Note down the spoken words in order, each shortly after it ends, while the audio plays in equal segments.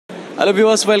Hello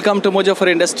viewers, welcome to Mojo for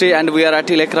Industry, and we are at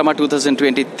ELECRAMA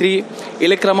 2023.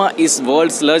 ELECRAMA is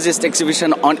world's largest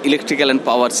exhibition on electrical and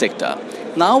power sector.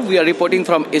 Now we are reporting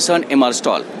from Easun MR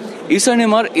stall. Easun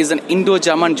MR is an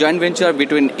Indo-German joint venture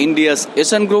between India's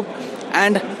Easun Group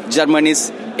and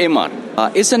Germany's MR.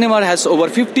 Easun MR has over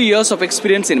 50 years of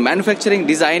experience in manufacturing,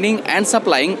 designing and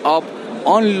supplying of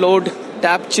on-load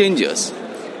tap changers,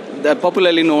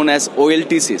 popularly known as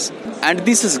OLTCs. And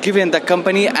this has given the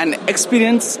company an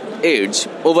experience edge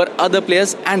over other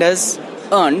players and has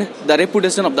earned the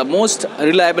reputation of the most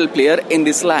reliable player in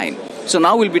this line. So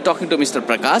now we'll be talking to Mr.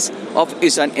 Prakash of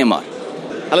Easun MR.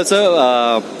 Hello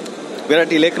sir, we're at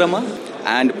ELECRAMA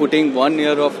and putting 1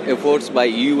 year of efforts by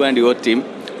you and your team.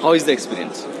 How is the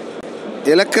experience?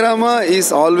 ELECRAMA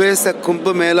is always a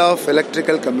Kumbh Mela of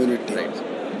electrical community. Right.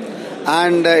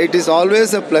 And it is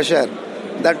always a pleasure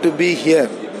that to be here.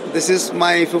 This is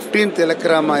my 15th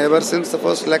ELECRAMA. Ever since the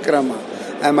first ELECRAMA,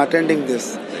 I am attending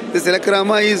this. This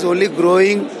ELECRAMA is only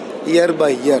growing year by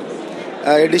year,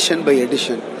 edition by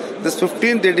edition. This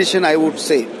 15th edition, I would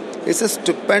say, is a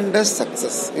stupendous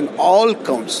success in all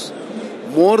counts.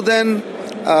 More than,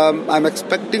 I'm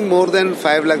expecting more than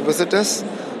 5 lakh visitors,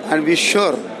 and we're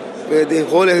sure the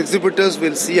whole exhibitors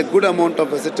will see a good amount of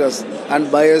visitors and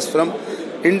buyers from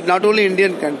not only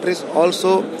Indian countries,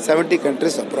 also 70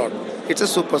 countries abroad. It's a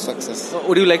super success.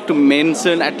 Would you like to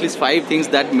mention at least 5 things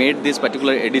that made this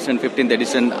particular edition, 15th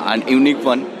edition, an unique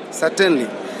one? Certainly.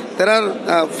 There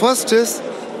are, first is,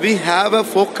 we have a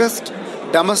focused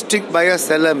domestic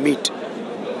buyer-seller meet.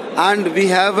 And we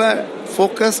have a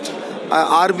focused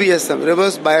RBSM,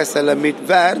 reverse buyer-seller meet,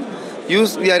 where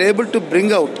we are able to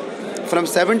bring out from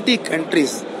 70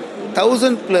 countries,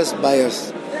 1,000 plus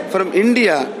buyers. From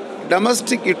India,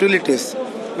 domestic utilities,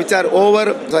 which are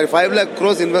over 5 lakh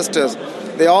crores investors,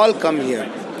 they all come here.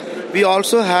 We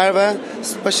also have a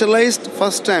specialized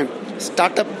first time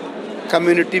startup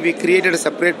community. We created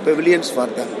separate pavilions for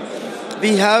them.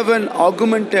 We have an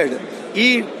augmented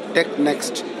E-Tech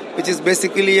Next, which is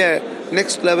basically a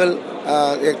next level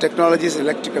technologies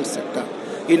electrical sector.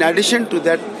 In addition to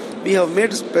that, we have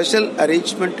made special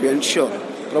arrangement to ensure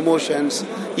promotions,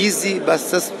 easy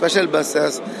buses, special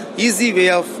buses, easy way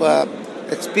of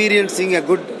experiencing a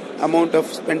good amount of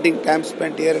time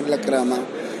spent here in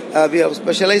ELECRAMA. We have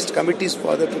specialized committees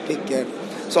for them to take care.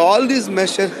 So all these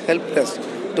measures helped us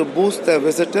to boost the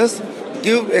visitors,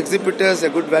 give exhibitors a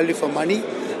good value for money,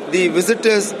 the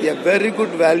visitors a very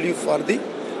good value for the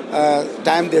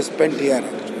time they spent here.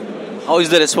 How is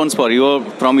the response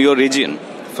from your region?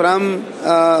 From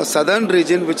southern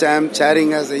region, which I am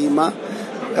chairing as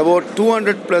IEEMA, about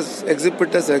 200 plus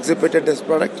exhibitors exhibited this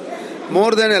product.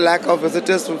 More than 1 lakh of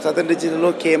visitors from southern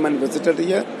region came and visited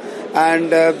here, and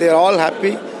they are all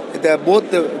happy.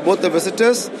 Both the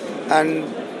visitors and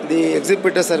the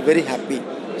exhibitors are very happy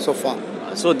so far.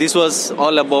 So this was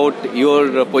all about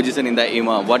your position in the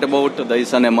IEEMA. What about the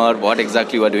Easun MR? What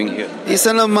exactly you are doing here?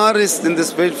 Easun MR is in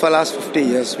this field for the last 50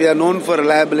 years. We are known for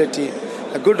reliability,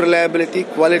 a good reliability,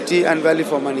 quality and value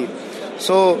for money.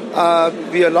 So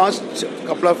we have launched a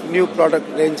couple of new product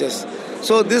ranges.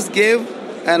 So this gave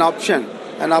an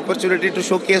opportunity to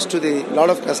showcase to the lot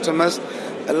of customers.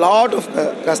 A lot of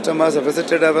customers have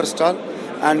visited our stall,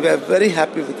 and we are very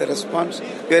happy with the response.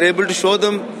 We are able to show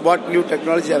them what new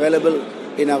technology is available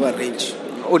in our range.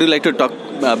 Would you like to talk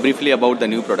briefly about the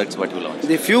new products what you launched?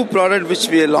 The few products which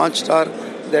we launched are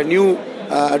the new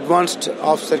advanced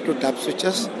off-circuit tap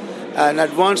switches, and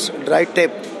advanced dry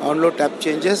tape on-load tap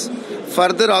changes,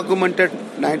 further augmented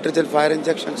nitrogen fire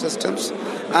injection systems,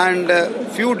 and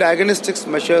few diagnostics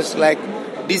measures like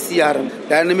DCRM,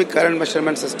 dynamic current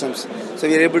measurement systems. So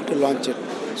we are able to launch it.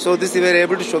 So this we are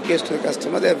able to showcase to the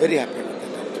customer. They are very happy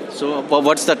with it. So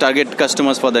what's the target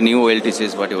customers for the new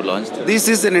OLTCs what you launched? This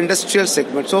is an industrial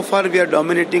segment. So far we are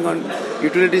dominating on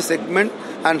utility segment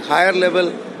and higher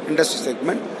level industry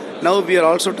segment. Now we are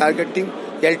also targeting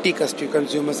LT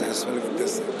consumers as well with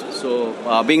this.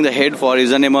 So, being the head for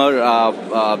Easun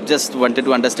MR, just wanted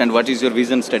to understand what is your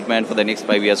vision statement for the next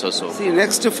 5 years or so? See,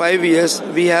 next 5 years,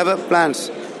 we have plans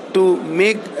to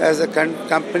make as a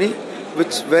company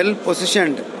which well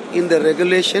positioned in the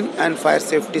regulation and fire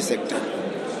safety sector.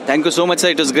 Thank you so much, sir.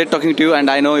 It was great talking to you, and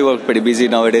I know you are pretty busy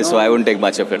nowadays, so I won't take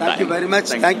much of your time. Thank you very much.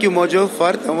 Thank you, Mojo.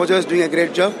 Mojo is doing a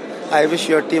great job. I wish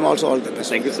your team also all the best.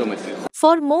 Thank you so much, sir.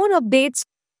 For more updates,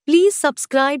 please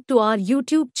subscribe to our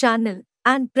YouTube channel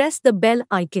and press the bell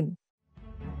icon.